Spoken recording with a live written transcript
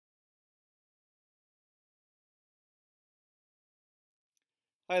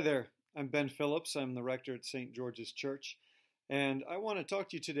Hi there, I'm Ben Phillips. I'm the rector at St. George's Church, and I want to talk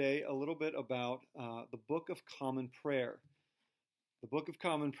to you today a little bit about the Book of Common Prayer. The Book of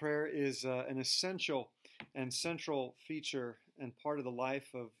Common Prayer is an essential and central feature and part of the life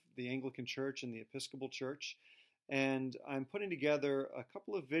of the Anglican Church and the Episcopal Church, and I'm putting together a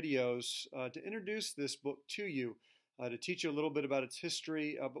couple of videos to introduce this book to you, to teach you a little bit about its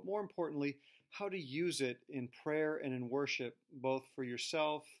history, but more importantly, how to use it in prayer and in worship, both for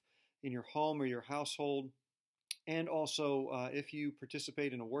yourself, in your home or your household, and also if you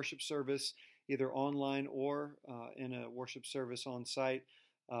participate in a worship service, either online or in a worship service on site,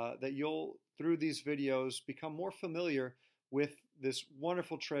 that you'll, through these videos, become more familiar with this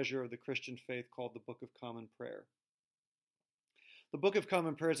wonderful treasure of the Christian faith called the Book of Common Prayer. The Book of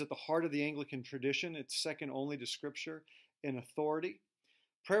Common Prayer is at the heart of the Anglican tradition. It's second only to Scripture in authority.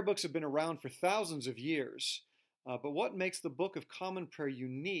 Prayer books have been around for thousands of years, but what makes the Book of Common Prayer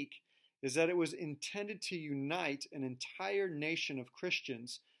unique is that it was intended to unite an entire nation of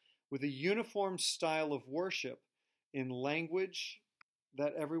Christians with a uniform style of worship in language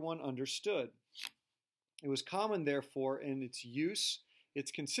that everyone understood. It was common, therefore, in its use,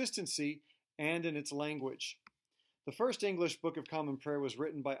 its consistency, and in its language. The first English Book of Common Prayer was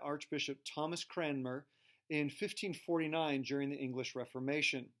written by Archbishop Thomas Cranmer in 1549 during the English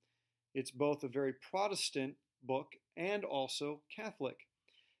Reformation. It's both a very Protestant book and also Catholic.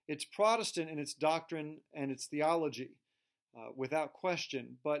 It's Protestant in its doctrine and its theology, without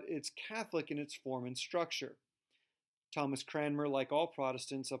question, but it's Catholic in its form and structure. Thomas Cranmer, like all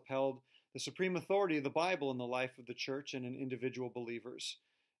Protestants, upheld the supreme authority of the Bible in the life of the Church and in individual believers.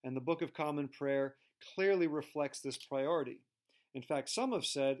 And the Book of Common Prayer clearly reflects this priority. In fact, some have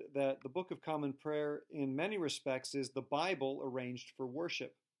said that the Book of Common Prayer, in many respects, is the Bible arranged for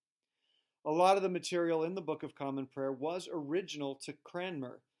worship. A lot of the material in the Book of Common Prayer was original to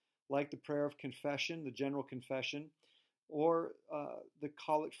Cranmer, like the prayer of confession, the general confession, or the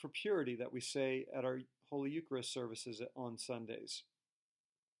Collect for Purity that we say at our Holy Eucharist services on Sundays.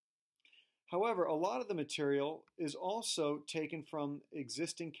 However, a lot of the material is also taken from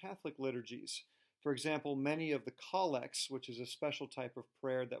existing Catholic liturgies. For example, many of the collects, which is a special type of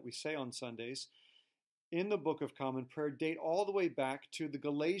prayer that we say on Sundays, in the Book of Common Prayer date all the way back to the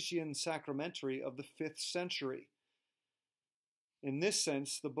Gelasian sacramentary of the 5th century. In this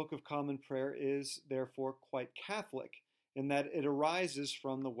sense, the Book of Common Prayer is therefore quite Catholic in that it arises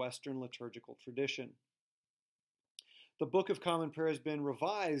from the Western liturgical tradition. The Book of Common Prayer has been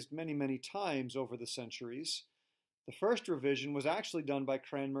revised many, many times over the centuries. The first revision was actually done by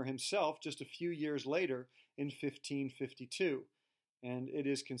Cranmer himself just a few years later in 1552, and it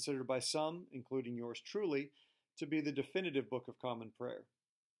is considered by some, including yours truly, to be the definitive Book of Common Prayer.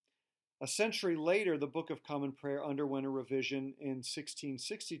 A century later, the Book of Common Prayer underwent a revision in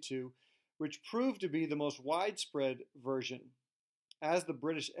 1662, which proved to be the most widespread version. As the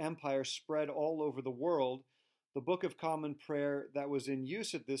British Empire spread all over the world, the Book of Common Prayer that was in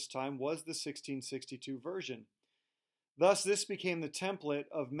use at this time was the 1662 version. Thus, this became the template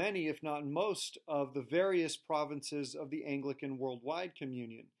of many, if not most, of the various provinces of the Anglican Worldwide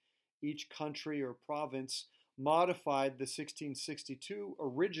Communion. Each country or province modified the 1662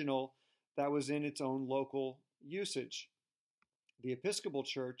 original that was in its own local usage. The Episcopal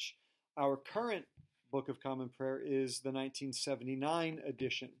Church, our current Book of Common Prayer, is the 1979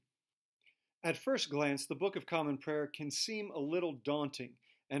 edition. At first glance, the Book of Common Prayer can seem a little daunting,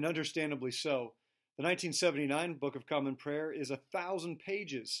 and understandably so. The 1979 Book of Common Prayer is 1,000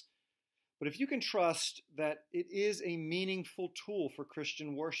 pages. But if you can trust that it is a meaningful tool for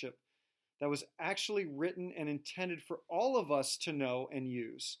Christian worship that was actually written and intended for all of us to know and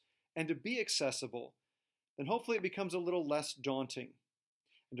use and to be accessible, then hopefully it becomes a little less daunting.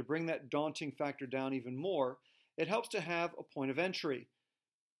 And to bring that daunting factor down even more, it helps to have a point of entry,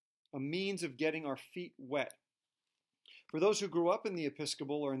 a means of getting our feet wet. For those who grew up in the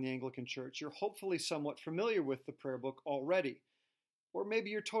Episcopal or in the Anglican Church, you're hopefully somewhat familiar with the prayer book already. Or maybe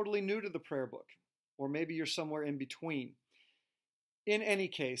you're totally new to the prayer book, or maybe you're somewhere in between. In any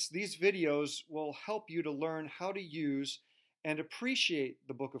case, these videos will help you to learn how to use and appreciate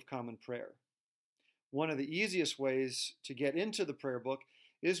the Book of Common Prayer. One of the easiest ways to get into the prayer book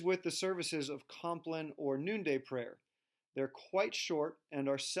is with the services of Compline or Noonday Prayer. They're quite short and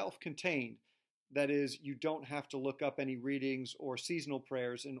are self-contained. That is, you don't have to look up any readings or seasonal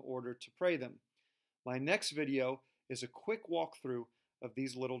prayers in order to pray them. My next video is a quick walkthrough of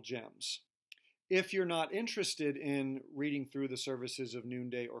these little gems. If you're not interested in reading through the services of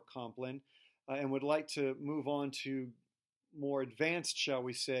Noonday or Compline and would like to move on to more advanced, shall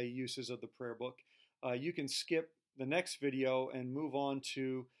we say, uses of the prayer book, you can skip the next video and move on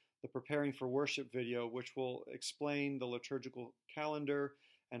to the Preparing for Worship video, which will explain the liturgical calendar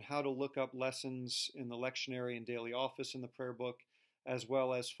and how to look up lessons in the lectionary and daily office in the prayer book, as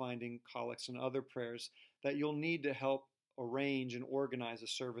well as finding collects and other prayers that you'll need to help arrange and organize a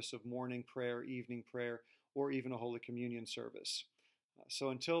service of morning prayer, evening prayer, or even a Holy Communion service.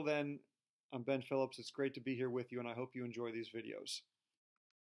 So until then, I'm Ben Phillips. It's great to be here with you, and I hope you enjoy these videos.